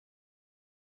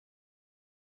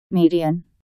Median.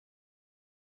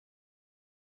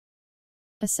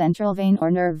 A central vein or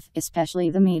nerve, especially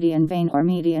the median vein or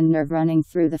median nerve running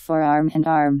through the forearm and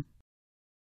arm.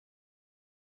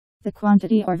 The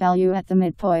quantity or value at the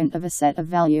midpoint of a set of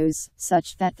values,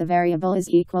 such that the variable is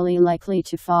equally likely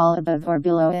to fall above or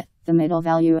below it, the middle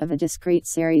value of a discrete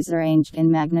series arranged in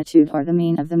magnitude, or the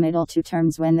mean of the middle two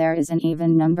terms when there is an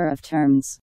even number of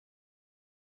terms.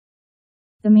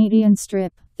 The median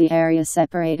strip, the area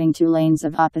separating two lanes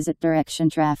of opposite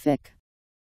direction traffic.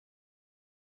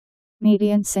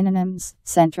 Median synonyms: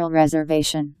 central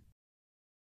reservation.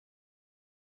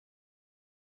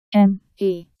 M-E-D-I-A-N.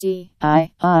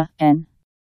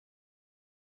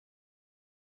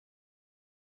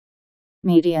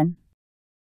 Median.